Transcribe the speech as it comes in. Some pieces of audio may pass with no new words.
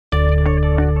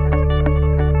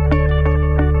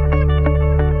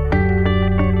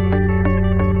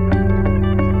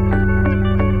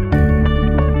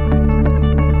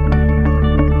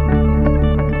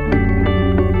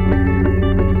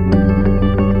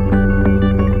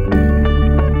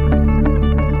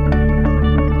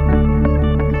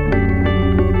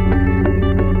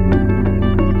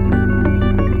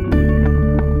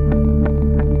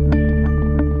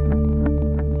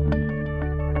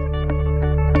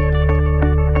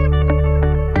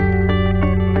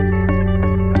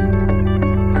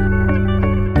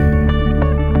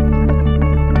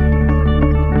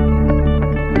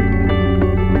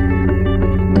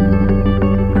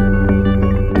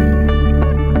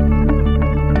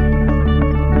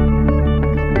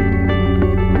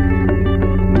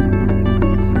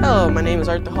is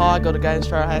Arthur Hall. I go to Guidance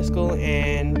Trial High School,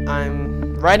 and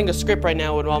I'm writing a script right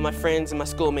now with all my friends and my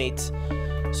schoolmates.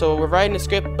 So we're writing a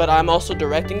script, but I'm also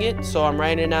directing it. So I'm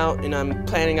writing it out, and I'm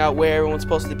planning out where everyone's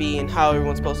supposed to be, and how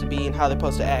everyone's supposed to be, and how they're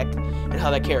supposed to act, and how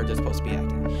that character's supposed to be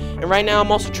acting. And right now,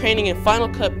 I'm also training in Final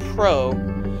Cut Pro,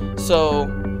 so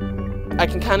I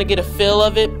can kind of get a feel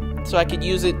of it, so I could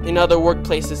use it in other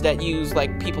workplaces that use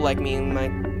like people like me and my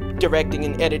directing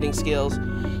and editing skills.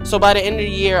 So by the end of the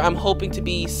year, I'm hoping to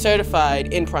be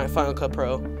certified in Final Cut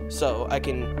Pro, so I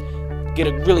can get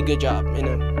a really good job in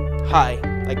a high,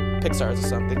 like Pixar's or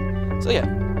something. So yeah.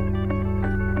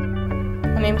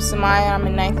 My name is Samaya. I'm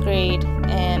in 9th grade,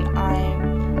 and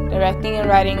I'm directing and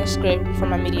writing a script for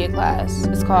my media class.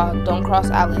 It's called Don't Cross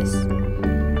Alice,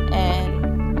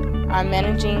 and I'm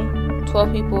managing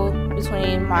 12 people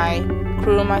between my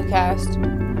crew and my cast,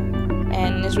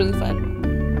 and it's really fun.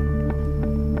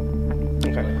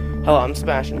 Okay. Hello, I'm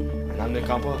Sebastian. And I'm Nick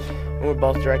Campos. And we're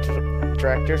both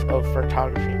directors of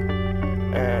photography.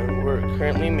 And we're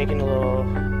currently making a little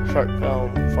short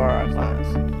film for our class.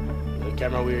 The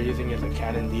camera we are using is a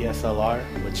Canon DSLR,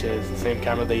 which is the same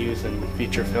camera they use in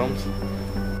feature films.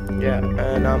 Yeah,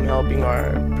 and I'm helping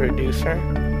our producer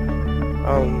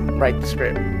write the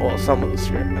script. Well, some of the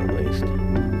script at least.